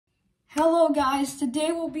Hello guys,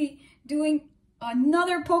 today we'll be doing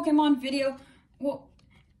another Pokemon video,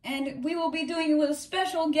 and we will be doing it with a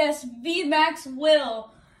special guest, Vmaxwill.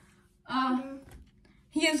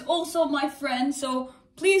 He is also my friend, so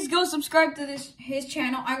please go subscribe to his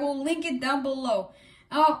channel. I will link it down below.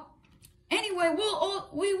 Anyway,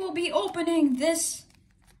 we will be opening this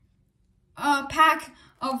pack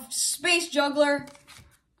of Space Juggler,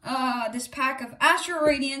 this pack of Astral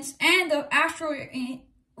Radiance, and the Astral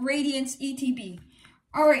Radiance ETB.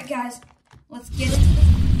 Alright guys, let's get into this.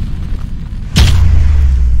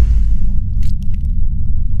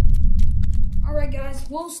 Alright guys,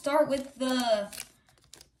 we'll start with the,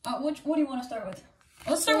 what do you want to start with?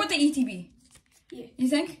 Let's start with the ETB. Yeah. You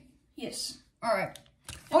think? Yes. Alright.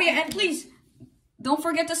 Oh yeah, and please, don't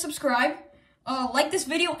forget to subscribe, like this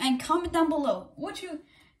video, and comment down below. What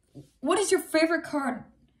is your favorite card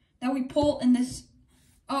that we pull in this?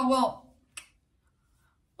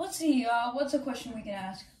 Let's see, what's a question we can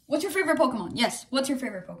ask? What's your favorite Pokemon? Yes, what's your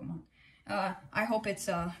favorite Pokemon? I hope it's,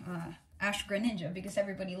 Ash Greninja, because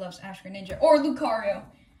everybody loves Ash Greninja. Or Lucario.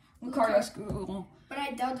 Lucario's cool. But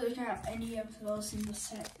I doubt there's gonna have any of those in the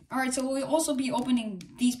set. Alright, so we'll also be opening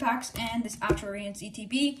these packs and this Astral Radiance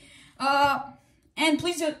ETB. And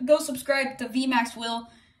please go subscribe to Vmaxwill.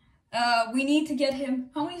 We need to get him.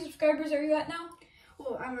 How many subscribers are you at now?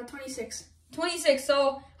 Oh, I'm at 26. 26,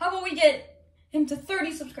 so how about we get him to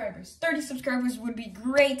 30 subscribers? 30 subscribers would be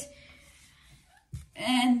great.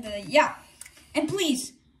 And yeah, and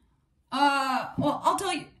please, I'll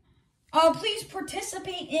tell you, please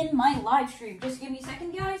participate in my live stream. Just give me a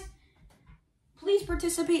second, guys. Please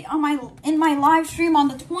participate in my live stream on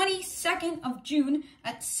the 22nd of June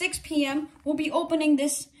at 6 p.m. We'll be opening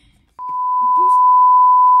this boost.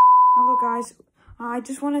 Hello, guys. I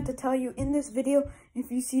just wanted to tell you in this video, if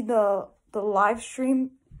you see the live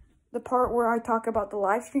stream, the part where I talk about the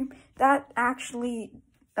live stream, that actually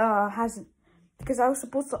hasn't, because I was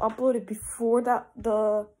supposed to upload it before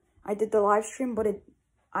I did the live stream, but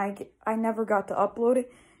I never got to upload it.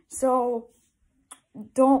 So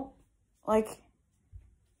don't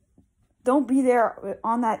be there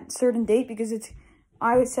on that certain date, because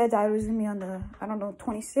I said I was gonna be on the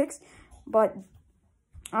 26th, but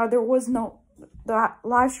there was no, the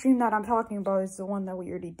live stream that I'm talking about is the one that we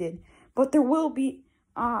already did. But there will be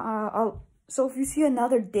so if you see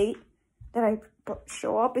another date that I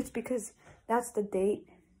show up, it's because that's the date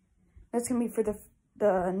that's gonna be for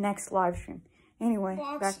the next live stream. Anyway,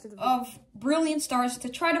 back to the video. Of Brilliant Stars to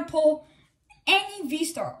try to pull any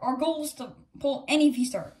V-Star. Our goal is to pull any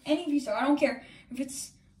V-Star. Any V-Star. I don't care if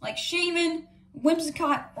it's like Shaman,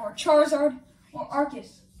 Whimsicott, or Charizard, or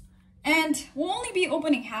Arceus. And we'll only be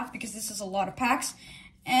opening half because this is a lot of packs.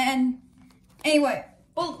 And anyway,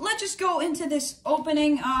 well, let's just go into this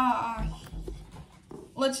opening.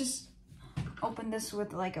 Let's just open this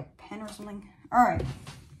with like a pen or something. Alright.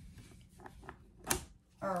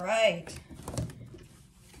 Alright.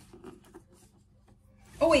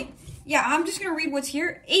 Oh wait, yeah, I'm just gonna read what's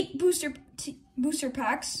here. 8 booster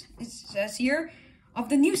packs, it says here, of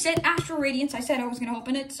the new set, Astral Radiance. I said I was gonna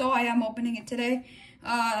open it, so I am opening it today.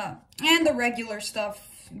 And the regular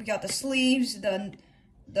stuff. We got the sleeves, the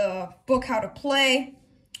book how to play,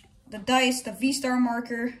 the dice, the V-Star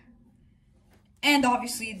marker, and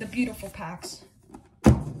obviously the beautiful packs.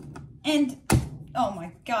 And, oh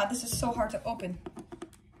my god, this is so hard to open.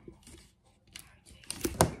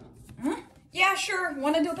 Huh? Yeah, sure.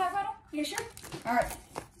 Want to do a pack battle? Yeah, sure. Alright,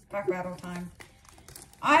 pack battle time.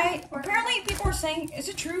 Apparently people are saying, is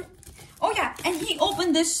it true? Oh yeah, and he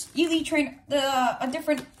opened this Elite Trainer, a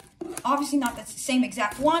different, obviously not the same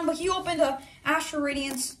exact one, but he opened a Astral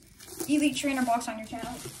Radiance Elite Trainer box on your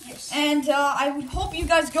channel. Yes. And I would hope you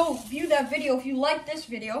guys go view that video if you like this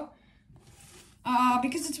video.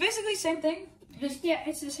 Because it's basically the same thing. Yeah,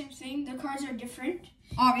 it's the same thing. The cards are different.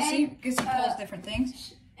 Obviously, because he pulls different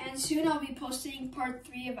things. And soon I'll be posting part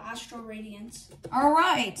 3 of Astral Radiance.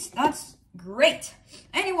 Alright, that's great.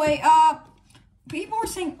 Anyway, people were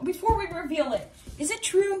saying, before we reveal it, is it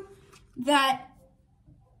true that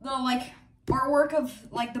the, artwork of,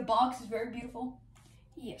 the box is very beautiful?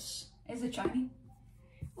 Yes. Is it shiny?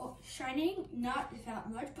 Well, shining, not that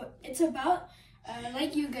much, but it's about,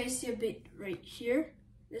 like you guys see a bit right here,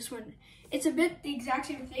 this one, it's a bit the exact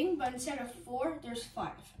same thing, but instead of 4, there's 5.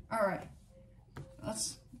 Alright.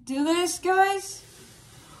 Let's do this, guys.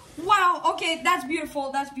 Wow, okay, that's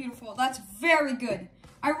beautiful, that's beautiful, that's very good.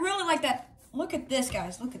 I really like that. Look at this,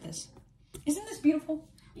 guys, look at this. Isn't this beautiful?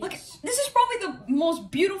 Yes. Look, this is probably the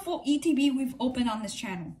most beautiful ETB we've opened on this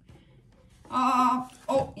channel.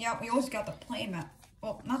 Oh, yeah, we always got the play mat.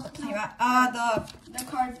 well, not the playmat, the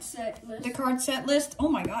card set list. the card set list. Oh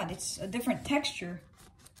my god, it's a different texture,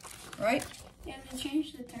 right? Yeah, they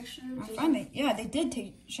changed the texture. I find it. Yeah, they did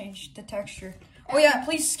change the texture. Oh yeah,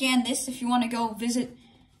 please scan this if you want to go visit.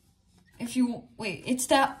 If you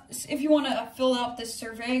if you want to fill out this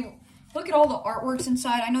survey, look at all the artworks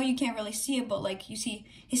inside. I know you can't really see it, but like you see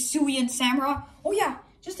Hisuian Samurott. Oh yeah,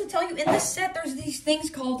 just to tell you, in this set there's these things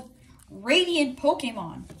called radiant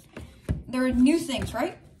Pokemon. They're new things,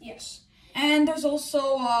 right? Yes. And there's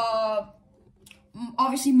also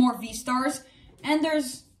obviously more V-Stars, and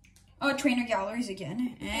there's trainer galleries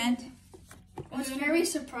again. And what's very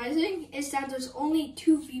surprising is that there's only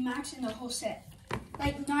 2 VMAX in the whole set.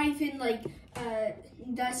 Like, not even like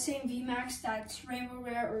that same VMAX that's Rainbow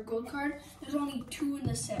Rare or Gold Card. There's only 2 in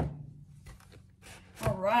the set.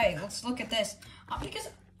 all right, let's look at this. Because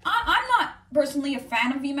I'm not personally a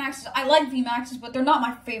fan of VMAXs. I like VMAXs, but they're not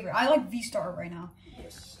my favorite. I like V-Star right now.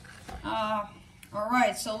 Yes. All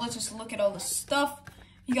right, so let's just look at all the stuff.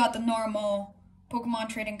 You got the normal Pokemon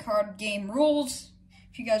trading card game rules.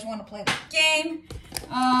 If you guys want to play the game,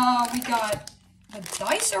 we got the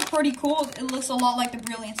dice are pretty cool. It looks a lot like the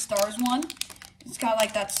Brilliant Stars one. It's got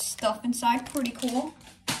like that stuff inside, pretty cool.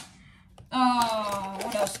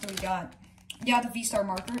 What else do we got? Yeah, the V-Star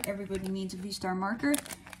marker. Everybody needs a V-Star marker.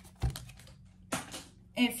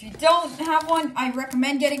 If you don't have one, I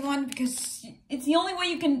recommend getting one because it's the only way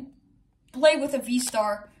you can play with a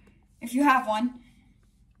V-Star. If you have one,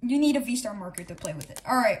 you need a V-Star marker to play with it.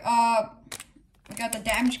 All right, we got the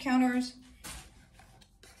damage counters.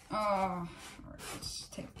 All right, let's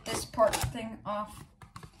take this part thing off.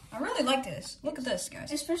 I really like this. Look at this,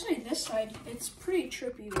 guys. Especially this side. It's pretty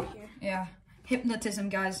trippy right here. Yeah, hypnotism,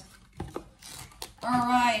 guys. All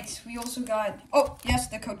right, we also got, oh, yes,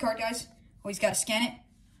 the code card, guys. Always got to scan it.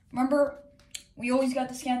 Remember, we always got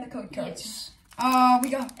to scan the code cards. Yes.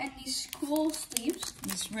 We got... And these cool sleeves.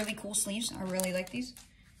 These really cool sleeves. I really like these.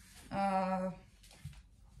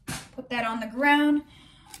 Put that on the ground.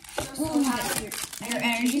 Ooh, your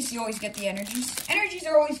energies. You always get the energies. Energies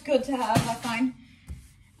are always good to have, I find.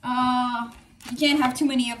 You can't have too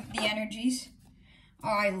many of the energies.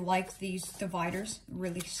 I like these dividers.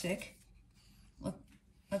 Really sick. Look,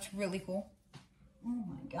 that's really cool. Oh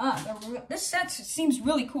my god, this set seems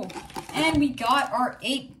really cool. And we got our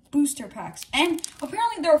 8 booster packs. And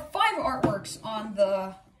apparently there are 5 artworks on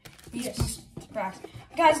these booster packs.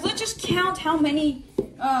 Guys, let's just count how many...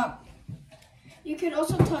 You could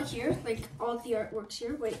also touch here, like all the artworks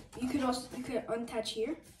here. Wait, you could untouch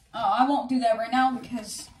here. I won't do that right now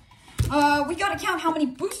because we gotta count how many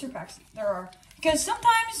booster packs there are. Because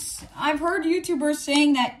sometimes I've heard YouTubers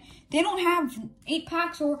saying that they don't have 8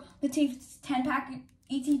 packs or let's say 10 pack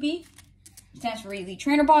ETB. Stands for Elite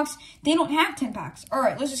Trainer Box. They don't have 10 packs.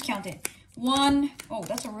 Alright, let's just count it. 1. Oh,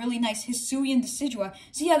 that's a really nice Hisuian Decidueye.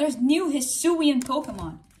 So yeah, there's new Hisuian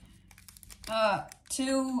Pokemon.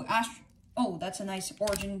 2. Oh, that's a nice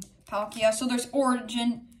Origin Palkia. So there's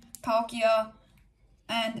Origin Palkia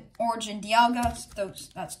and Origin Dialga.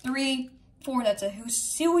 That's 3. 4. That's a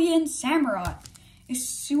Hisuian Samurott.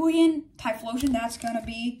 Hisuian Typhlosion. That's gonna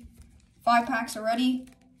be 5 packs already.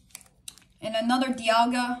 And another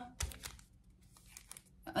Dialga,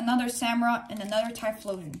 another Samurott, and another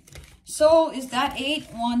Typhlosion. So is that 8?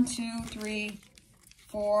 1, 2, 3,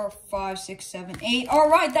 4, 5, 6, 7, 8. All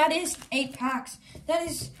right, that is 8 packs. That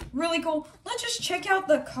is really cool. Let's just check out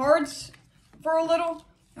the cards for a little.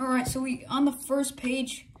 All right, so on the first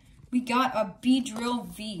page, we got a Beedrill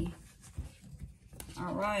V.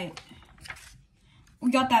 All right. We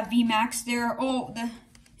got that VMAX there. Oh, the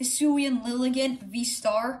Hisuian Lilligant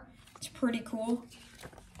V-Star. It's pretty cool.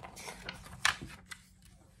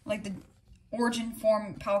 Like the Origin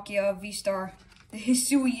Form Palkia V-Star. The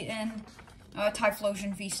Hisuian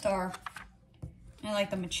Typhlosion V-Star. And like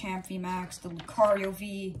the Machamp VMAX. The Lucario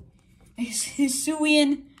V.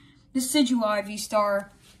 Hisuian Decidueye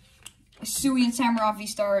V-Star. Hisuian Samurott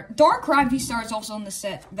V-Star. Darkrai V-Star is also in the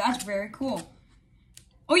set. That's very cool.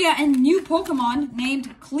 Oh yeah, and new Pokemon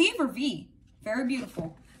named Cleaver V. Very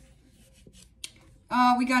beautiful.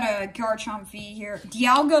 We got a Garchomp V here.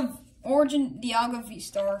 Dialga, Origin Dialga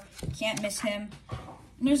V-Star. Can't miss him.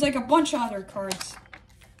 And there's like a bunch of other cards.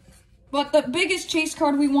 But the biggest chase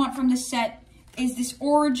card we want from this set is this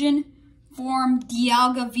Origin Form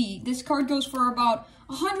Dialga V. This card goes for about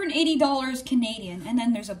 $180 Canadian. And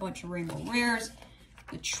then there's a bunch of Rainbow Rares.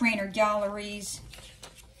 The Trainer Galleries.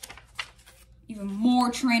 Even more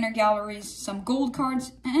Trainer Galleries. Some gold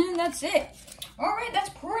cards. And that's it. Alright, that's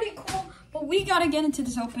pretty cool. But we gotta get into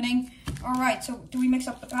this opening. Alright, so do we mix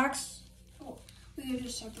up the packs? Oh, we could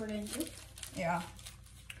just separate into it. Yeah.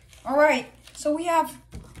 Alright, So we have,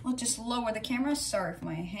 we'll just lower the camera. Sorry for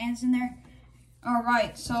my hands in there. All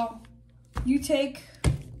right, so you take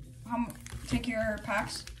your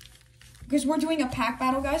packs. Because we're doing a pack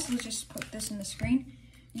battle, guys. Let's just put this in the screen.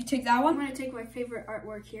 You take that one. I'm gonna take my favorite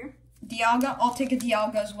artwork here. Dialga. I'll take a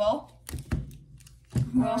Dialga as well.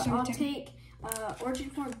 Who else are we I'll taking? take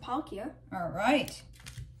Origin Form Palkia. All right.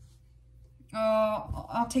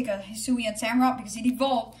 I'll take a Hisuian Samurott because it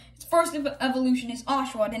evolved. Its first evolution is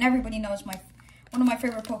Oshawott, and everybody knows one of my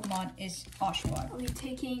favorite Pokemon is Oshawott. I'll be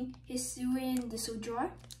taking Hisuian the Sojoi.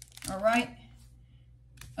 All right.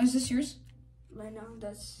 Oh, is this yours? No,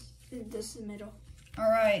 that's the middle. All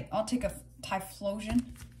right. I'll take a Typhlosion.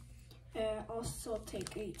 Also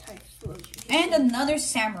take a Typhlosion. And another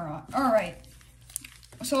Samurott. All right.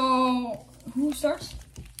 So who starts?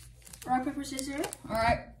 Rock, paper, scissors. All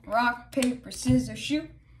right. Rock, paper, scissors, shoot.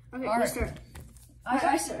 Okay, All you right. start.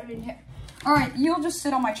 I start. I mean, all right. You'll just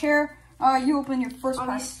sit on my chair. You open your first I'll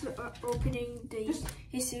pack. be opening the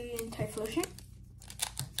Hisuian Typhlosion.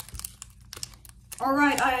 All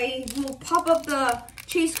right. I will pop up the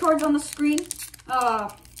chase cards on the screen.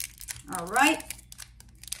 All right.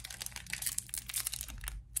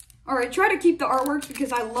 All right. Try to keep the artworks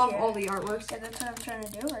because I love all the artworks. Yeah, that's what I'm trying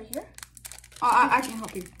to do right here. I can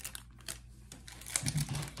help you.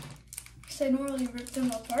 I normally rip them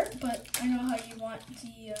apart, but I know how you want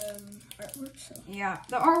the artwork, so. Yeah,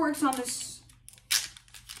 the artworks on this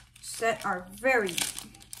set are very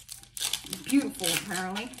beautiful,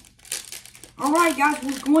 apparently. Alright, guys,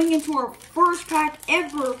 we're going into our first pack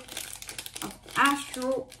ever of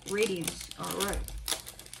Astral Radiance. Alright.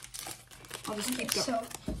 I'll just keep going. So,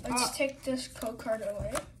 let's take this code card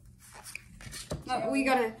away. No, we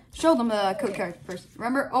gotta show them the code card first.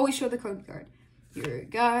 Remember, always show the code card. Here,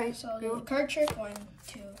 guys. So, go. the card trick, 1,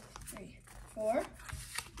 2, 3, 4.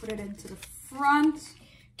 Put it into the front.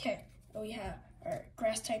 Okay, we have our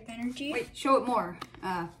grass type energy. Wait, show it more.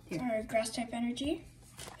 Here. Our grass type energy.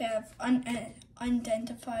 We have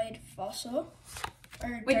unidentified fossil.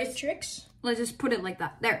 Our Wait, dark tricks. Let's just put it like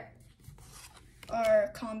that. There.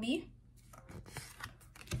 Our combi.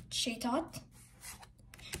 Shaitot.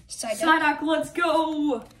 Psyduck, let's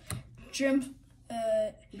go! Drift.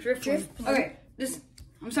 Driftloon. Okay,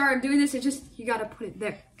 I'm sorry I'm doing this, it's just, you gotta put it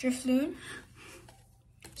there. Drifloon.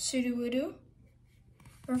 Sudowoodo.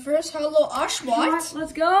 Reverse Hollow Oshawott.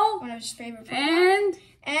 Let's go! One of his favorite Pokemon.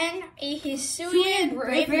 And a Hisuian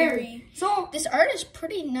Braviary. So, this art is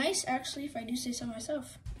pretty nice, actually, if I do say so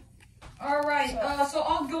myself. alright, so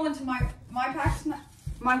I'll go into my packs now.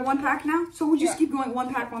 My one pack now? So we'll just keep going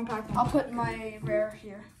one pack, one pack, one I'll pack. put my rare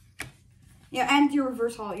here. Yeah, and your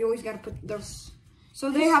reverse holo. You always gotta put those. So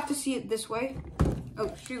they have to see it this way.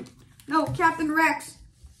 Oh, shoot. No, Captain Rex.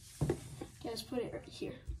 Yeah, let's put it right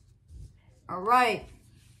here. Alright.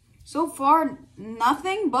 So far,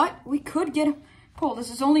 nothing, but we could get a pull. This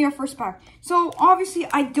is only our first pack. So, obviously,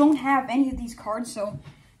 I don't have any of these cards, so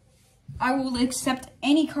I will accept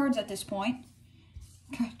any cards at this point.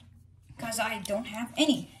 Because I don't have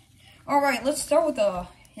any. Alright, let's start with the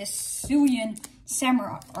Hisuian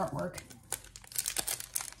Samurott artwork.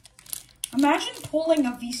 Imagine pulling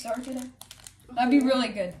a V-Star today. That'd be really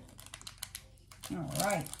good.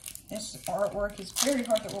 Alright. This artwork is very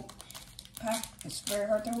hard to open. It's very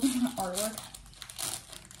hard to open artwork.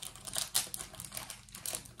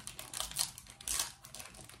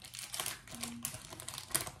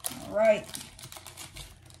 Alright.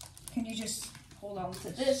 Can you just hold on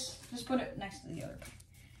to this? Just put it next to the other.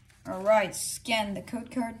 Alright, scan the code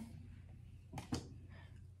card.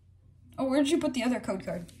 Oh, where did you put the other code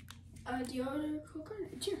card? The other code card?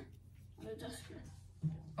 It's here. On the desk here.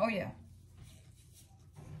 Oh, yeah.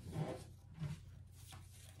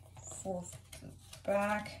 Fourth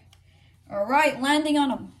back. Alright, landing on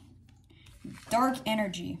him. Dark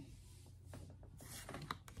Energy.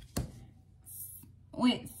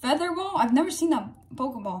 Wait, Feather Ball? I've never seen that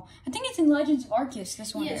Pokeball. I think it's in Legends of Arceus,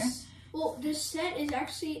 this one. Yes. Well, this set is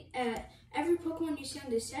actually, every Pokemon you see on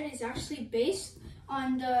this set is actually based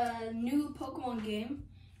on the new Pokemon game,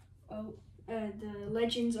 the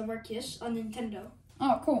Legends of Arceus on Nintendo.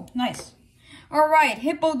 Oh, cool. Nice. Alright,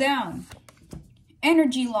 Hippo down.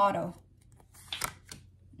 Energy Lotto.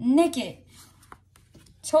 Nickit.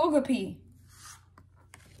 Togepi.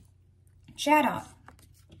 Chatot.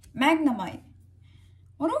 Magnemite.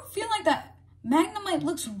 Why do I feel like that Magnemite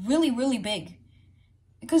looks really, really big?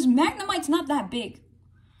 Because Magnemite's not that big.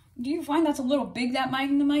 Do you find that's a little big, that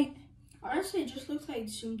Magnemite? Honestly, it just looks like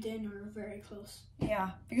zoomed in or very close.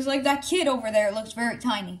 Yeah, because like that kid over there looks very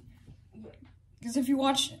tiny. Because if you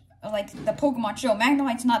watch like the Pokemon show,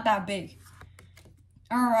 Magnemite's not that big.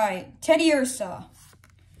 Alright, Teddiursa.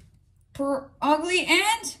 Ugly,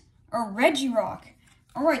 and a Regirock.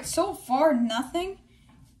 Alright, so far nothing.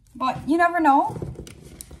 But you never know.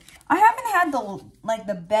 I haven't had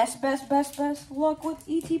the best luck with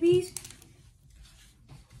ETBs.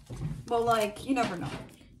 But like, you never know.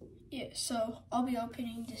 Yeah, so I'll be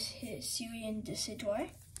opening this Hisuian Decidueye.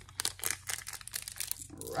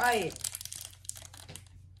 Right.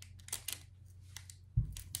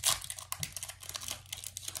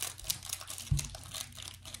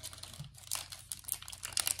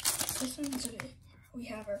 This one's a bit. We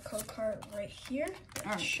have our code card right here.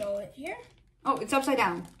 All right. Show it here. Oh, it's upside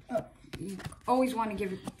down. Oh. You always want to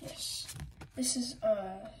give it. Yes. This is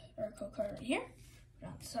our code card right here. Put it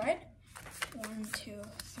on the side. 1, 2,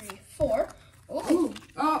 3, 4. Ooh.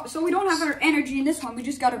 Oh, so we don't have our energy in this one. We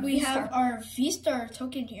just got a V-Star. We have our V-Star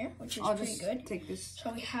token here, which is pretty good. Take this.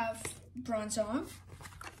 So we have Bronzong,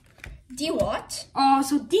 D-Watt. Oh,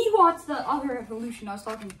 so D-Watt's the other evolution I was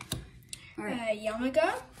talking about. All right.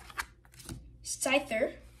 Yamaga,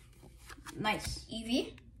 Scyther. Nice.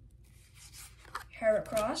 Eevee,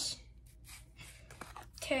 Heracross,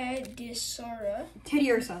 Teddiursa,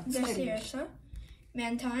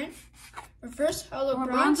 Mantine, Reverse Hollow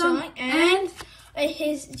Bronzong, and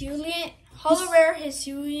his Julian Hollow Rare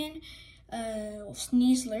Hisuian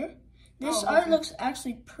Sneasler. This art looks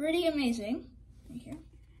actually pretty amazing. Right here.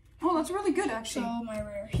 Oh, that's really good actually. So my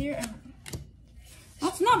rare here.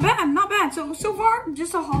 That's not bad, not bad. So far,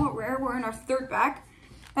 just a hollow rare. We're in our third pack.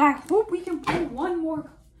 And I hope we can pull one more,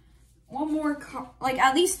 like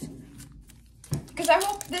at least, because I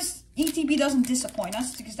hope this ETB doesn't disappoint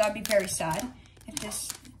us, because that'd be very sad if this.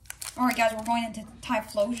 All right, guys, we're going into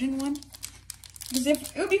Typhlosion one. Because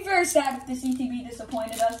it would be very sad if this ETB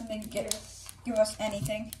disappointed us and didn't give us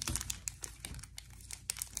anything.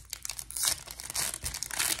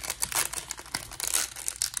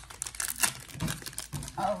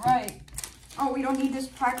 All right. Oh, we don't need this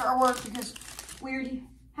pack artwork because we already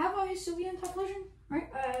have a Hisuian Typhlosion, right?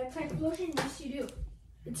 Typhlosion, yes you do.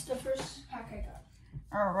 It's the first pack I got.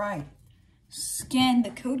 All right. Scan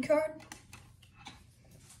the code card.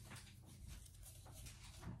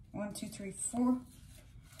 1, 2, 3, 4.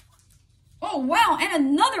 Oh, wow, and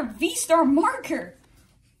another V-Star marker.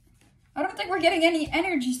 I don't think we're getting any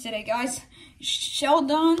energies today, guys.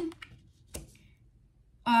 Sheldon.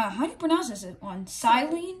 How do you pronounce this one?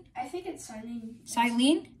 Silene? I think it's Silene.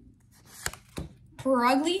 Silene?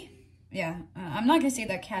 Ugly? Yeah, I'm not gonna say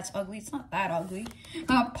that cat's ugly. It's not that ugly.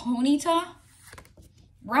 Ponyta.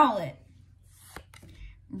 Rowlet.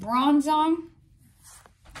 Bronzong.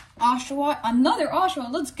 Oshawott. Another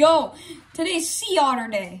Oshawott. Let's go. Today's Sea Otter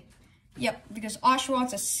Day. Yep, because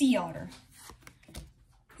Oshawott's a sea otter.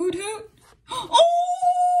 Hoot hoot. Oh!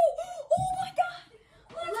 Oh my god!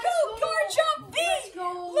 Let's go! Garchomp V!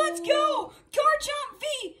 Let's go! Garchomp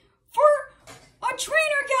V for a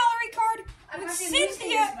trainer gallery card with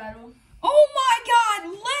Cynthia. Oh my god!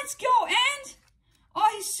 Let's go! And a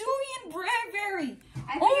Hisuian Braveberry.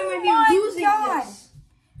 I think I might be losing this.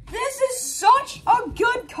 This is such a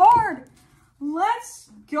good card. Let's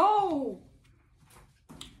go.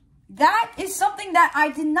 That is something that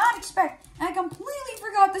I did not expect. And I completely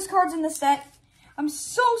forgot this card's in the set. I'm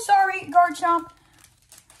so sorry, Garchomp.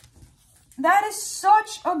 That is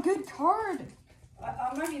such a good card.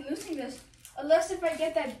 I might be losing this. Unless if I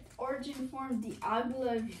get that origin form, the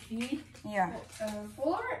Agla V. Yeah.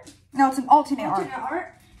 Full art? No, it's an alternate art. Alternate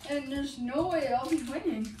art. And there's no way I'll be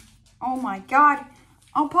winning. Oh my god.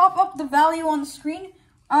 I'll pop up the value on the screen.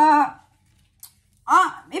 If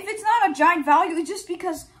it's not a giant value, it's just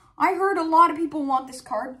because I heard a lot of people want this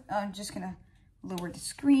card. I'm just gonna lower the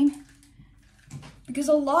screen. Because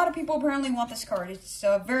a lot of people apparently want this card. It's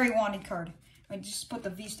a very wanted card. I just put the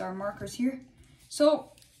V-Star markers here.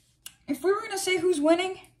 So, if we were gonna say who's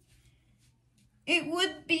winning, it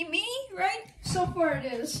would be me, right? So far it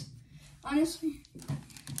is. Honestly.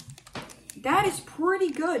 That is pretty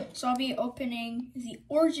good. So I'll be opening the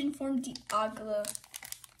origin form, the Agla.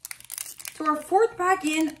 So our fourth pack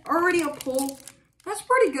in, already a pull. That's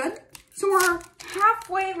pretty good. So we're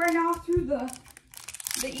halfway right now through the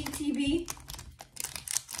ETB.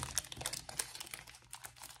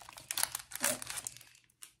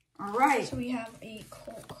 All right. So we have a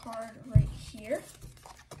cold card right here.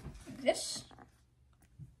 Like this.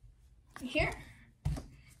 Right here.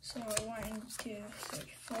 So 1, 2,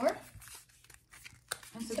 3, 4.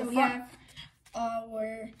 So we have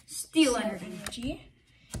our Steel Energy.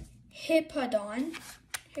 Hippowdon,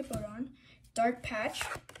 Dark Patch,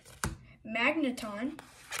 Magneton,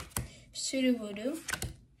 Sudowoodo,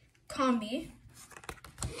 Combi,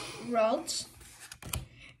 Ralts,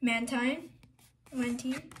 Mantine,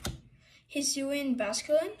 Hisuian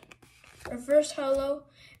Basculin, Reverse Hollow,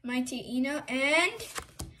 Mighty Ina, and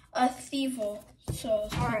a Thievel. So,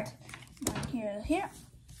 Alright. Here.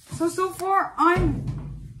 So far,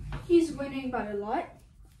 He's winning by a lot.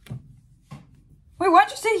 Wait, why'd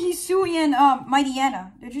you say Hisui and Mighty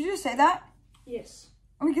Anna? Did you just say that? Yes.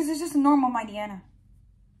 Oh, because it's just a normal Mighty Anna.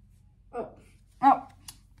 Oh.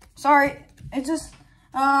 Sorry. It just,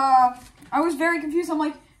 I was very confused. I'm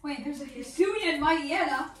like, wait, there's a Hisui and Mighty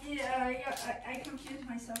Anna. Yeah, I confused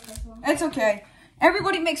myself as well. It's okay.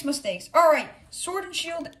 Everybody makes mistakes. Alright, Sword and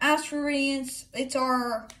Shield, Astral Radiance. It's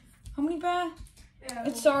our, how many pack?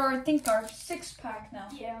 It's our, I think our 6-pack now.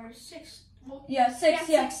 Yeah, our 6. Well, Yeah, 6,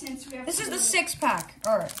 yeah. 6 since we have This is the 4. 6-pack.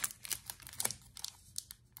 Alright.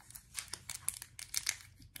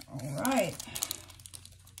 Alright.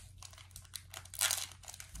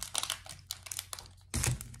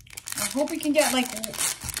 I hope we can get like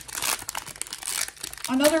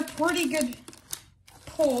another pretty good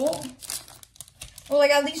pull. Or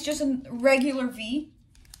like at least just a regular V.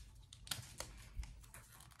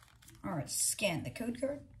 Alright, scan the code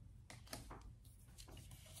card.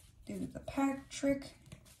 Do the pack trick.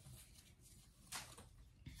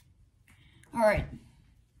 Alright.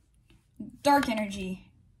 Dark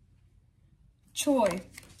Energy. Choi.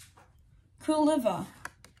 Kuliva.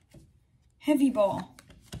 Heavy Ball.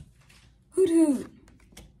 Hoot Hoot.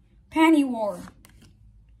 Panty War.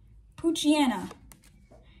 Poochiana.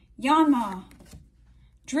 Yanma.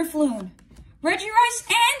 Drifloon. Regirise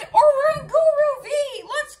and Oranguru V!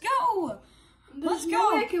 Let's go! Let's There's go!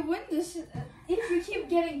 no way I could win this if we keep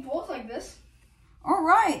getting both like this.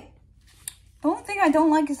 Alright. The only thing I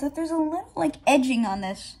don't like is that there's a little, like, edging on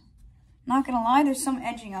this. Not gonna lie, there's some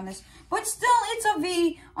edging on this. But still, it's a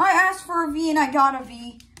V. I asked for a V and I got a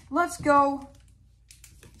V. Let's go.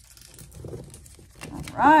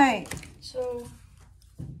 Alright. So,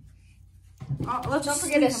 Let's don't just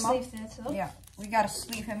forget to sleeve him sleeve up. this up. Yeah, we gotta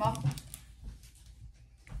sleeve him up.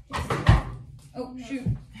 Oh, shoot.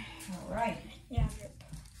 Alright. Yeah.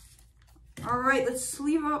 Alright, let's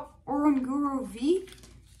sleeve up Oranguru V.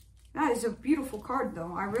 That is a beautiful card,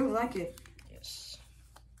 though. I really like it. Yes.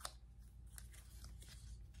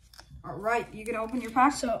 Alright, you gonna open your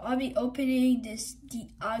pack? So, I'll be opening this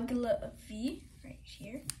Diagla V right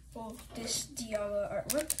here. Well, this Diagla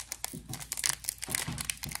artwork.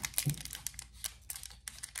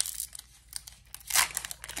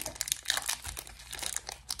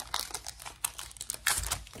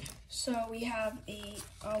 So we have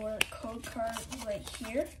our code card right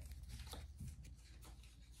here.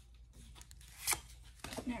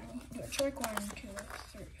 Now we'll check 1, 2,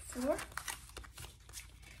 3, 4.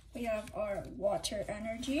 We have our Water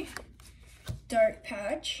Energy, Dark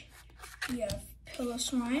Patch. We have Pillow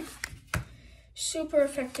Swine, Super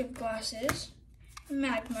Effective Glasses,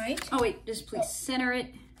 Magmite. Oh wait, just please center it.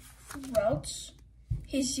 Routes,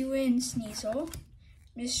 Hisuian Sneasel,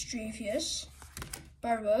 Mischievous,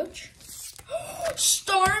 Barboach,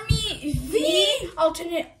 Stormy V,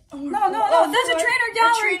 alternate. No, that's a trainer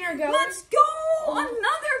gallery. Trainer gallery. Let's go!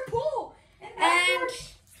 Another pull! And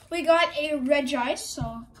we got a Regice, so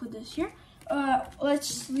I'll put this here.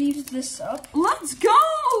 Let's leave this up. Let's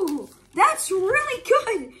go! That's really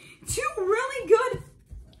good! 2 really good.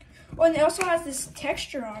 Oh, and it also has this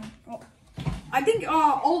texture on. Oh. I think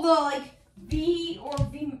all the like V or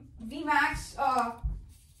Vmax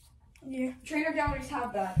Yeah. trainer galleries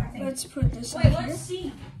have that, I think. Let's put this Wait, on let's here.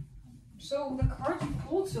 see. So the cards you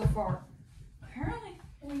pulled so far, apparently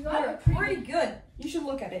We they're pretty good. You should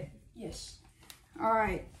look at it. Yes. All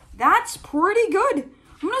right, that's pretty good.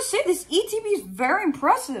 I'm gonna say this ETB is very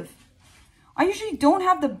impressive. I usually don't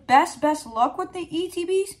have the best luck with the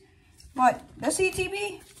ETBs, but this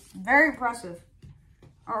ETB, very impressive.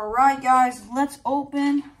 All right, guys, let's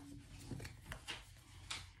open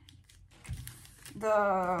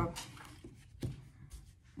the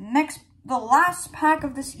last pack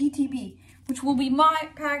of this ETB, which will be my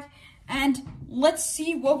pack, and let's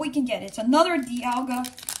see what we can get. It's another Dialga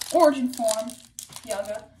Origin Form.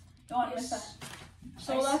 Dialga. Don't want to miss that.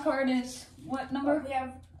 So Nice. that card is what number? We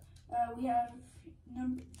have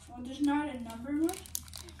number. Well, there's not a number one,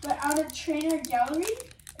 but out of trainer gallery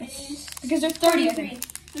is Because there's 30 of them. 23.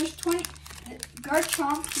 There's 20.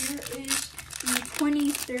 Garchomp here is the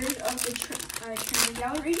 23rd of the trainer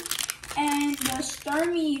gallery, and the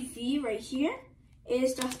Starmie V right here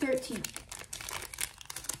is the 13th.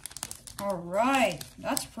 All right,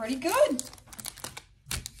 that's pretty good.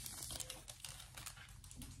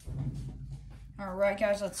 All right,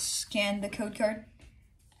 guys, let's scan the code card.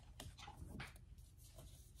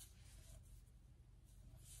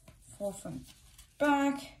 Full front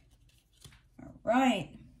back. All right.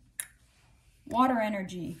 Water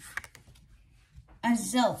Energy.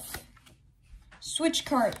 Azelf. Switch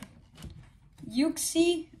card.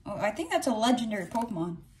 Uxie. Oh, I think that's a legendary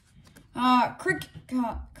Pokemon.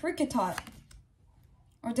 Cricketot.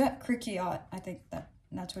 Or that Cricketot. I think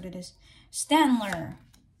that's what it is. Stanler.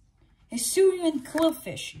 Hisuian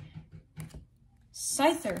Clifffish.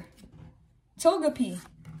 Scyther. Togepi.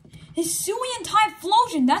 Hisuian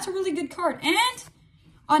Typhlosion. That's a really good card. And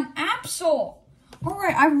an Absol.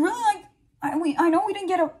 Alright, I really like... I know we didn't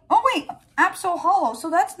get a... Oh, wait. Absol Hollow. So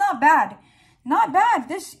that's not bad. Not bad.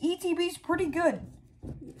 This ETB is pretty good.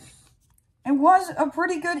 It was a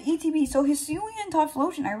pretty good ETB. So Hisuian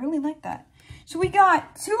Typhlosion. I really like that. So we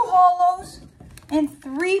got 2 Hollows and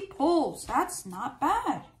 3 pulls. That's not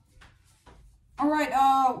bad. Alright,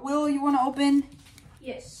 Will, you want to open...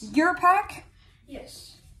 Yes. Your pack?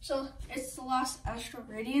 Yes. So it's the last Astral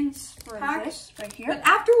Radiance for Pack. this right here. But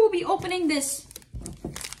after we'll be opening this,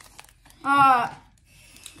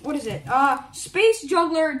 what is it? Space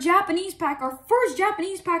Juggler Japanese pack, our first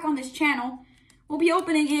Japanese pack on this channel. We'll be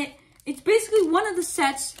opening it. It's basically one of the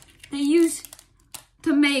sets they use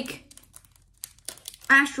to make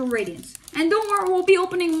Astral Radiance. And don't worry, we'll be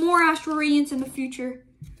opening more Astral Radiance in the future.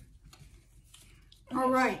 Okay. All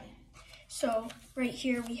right. So right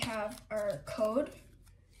here we have our code.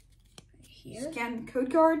 Here. Scan the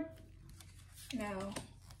code card. Now,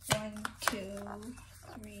 1, 2,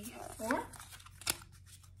 3, 4.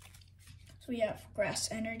 So we have Grass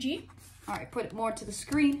Energy. All right, put it more to the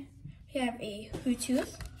screen. We have a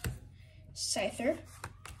Hootooth, Scyther,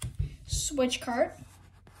 Switch card,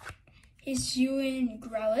 Hisuian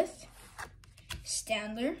Growlithe,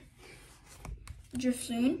 Standler,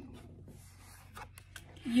 Drifloon,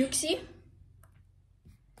 Uxie,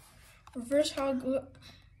 Reverse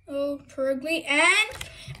Perigly, and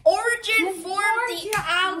Origin Form the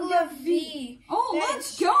Aglavie. Oh,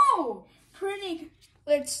 let's go! Pretty.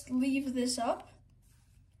 Let's leave this up.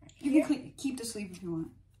 You can keep the sleeve if you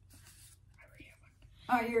want.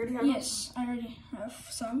 Oh, you already have Yes, I already have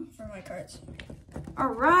some for my cards. All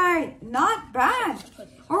right, not bad.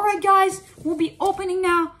 All right, guys, we'll be opening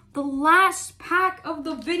now the last pack of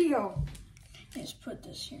the video. Let's put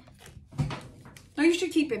this here. No, you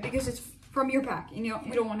should keep it because it's from your pack, and you know,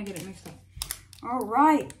 we don't want to get it mixed up. All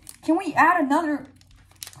right, can we add another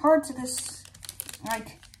card to this,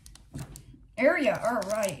 like, area? All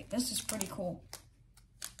right, this is pretty cool.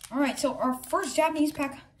 All right, so our first Japanese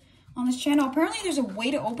pack on this channel. Apparently, there's a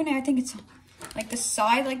way to open it. I think it's like the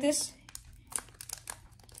side, like this.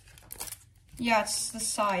 Yeah, it's the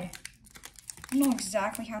side. I don't know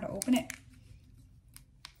exactly how to open it.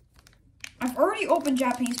 I've already opened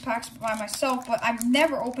Japanese packs by myself, but I've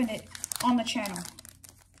never opened it on the channel.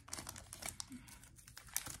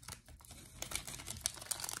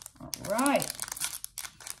 All right.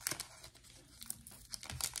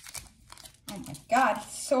 Oh my God,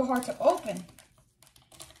 it's so hard to open.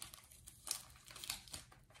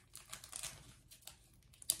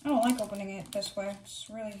 I don't like opening it this way. It's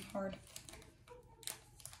really hard.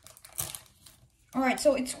 All right,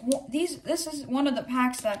 so it's this is one of the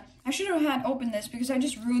packs that I should have had opened this because I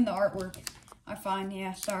just ruined the artwork. I find,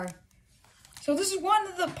 yeah, sorry. So this is one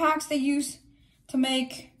of the packs they use to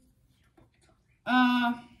make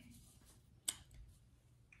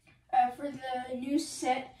for the new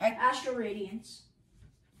set Astral Radiance.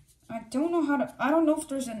 I don't know how to. I don't know if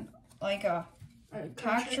there's an like a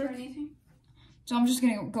Capture or anything. So I'm just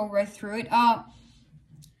gonna go right through it.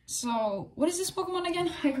 So what is this Pokemon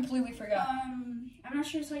again? I completely forgot. I'm not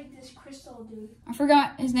sure. It's like this crystal dude. I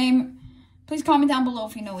forgot his name. Please comment down below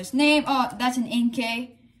if you know his name. That's an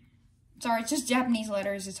NK. Sorry, it's just Japanese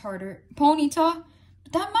letters. It's harder. Ponyta.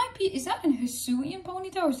 But that might be. Is that a Hisuian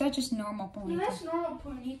Ponyta or is that just normal Ponyta? No, that's normal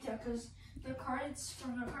Ponyta because the cards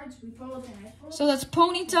from the cards we pulled and I pulled. So that's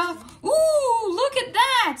Ponyta. Ooh, look at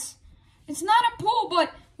that! It's not a pull,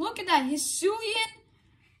 but look at that. Hisuian.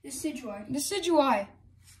 Decidueye.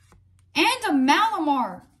 And a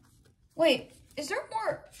Malamar. Wait, is there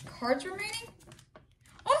more cards remaining?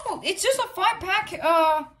 Oh no, it's just a 5-pack.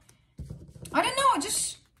 I didn't know.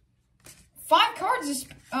 Just 5 cards this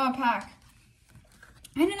pack.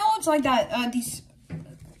 I didn't know it's like that. These,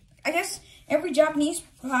 I guess every Japanese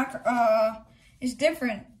pack is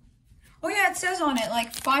different. Oh yeah, it says on it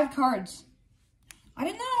like 5 cards. I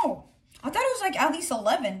didn't know. I thought it was like at least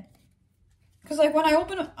 11. Cause like when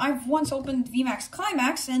I've once opened VMAX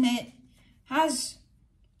Climax and it has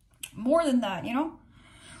more than that, you know?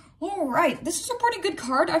 All right, this is a pretty good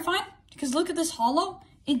card, I find. Because look at this holo.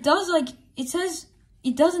 It does like, it says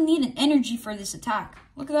it doesn't need an energy for this attack.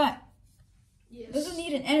 Look at that. Yes. It doesn't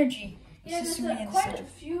need an energy. Yeah, there's quite a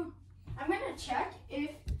few. I'm gonna check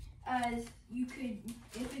if you could,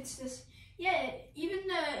 if it's this. Yeah, even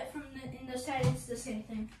in the set, it's the same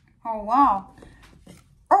thing. Oh, wow.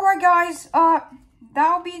 Alright, guys.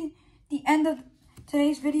 That'll be the end of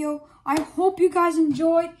today's video. I hope you guys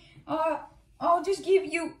enjoyed. I'll just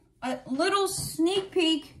give you a little sneak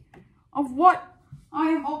peek of what I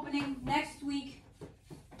am opening next week.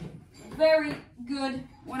 Very good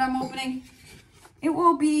what I'm opening. It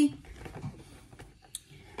will be,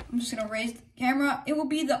 I'm just going to raise the camera. It will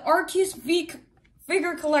be the Arceus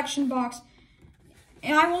figure collection box.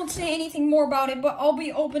 And I won't say anything more about it, but I'll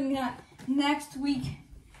be opening that next week.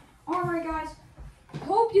 Alright, guys.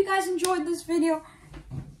 Hope you guys enjoyed this video.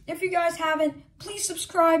 If you guys haven't, please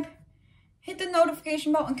subscribe. Hit the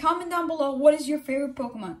notification bell and comment down below what is your favorite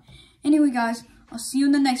Pokemon. Anyway, guys, I'll see you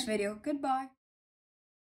in the next video. Goodbye.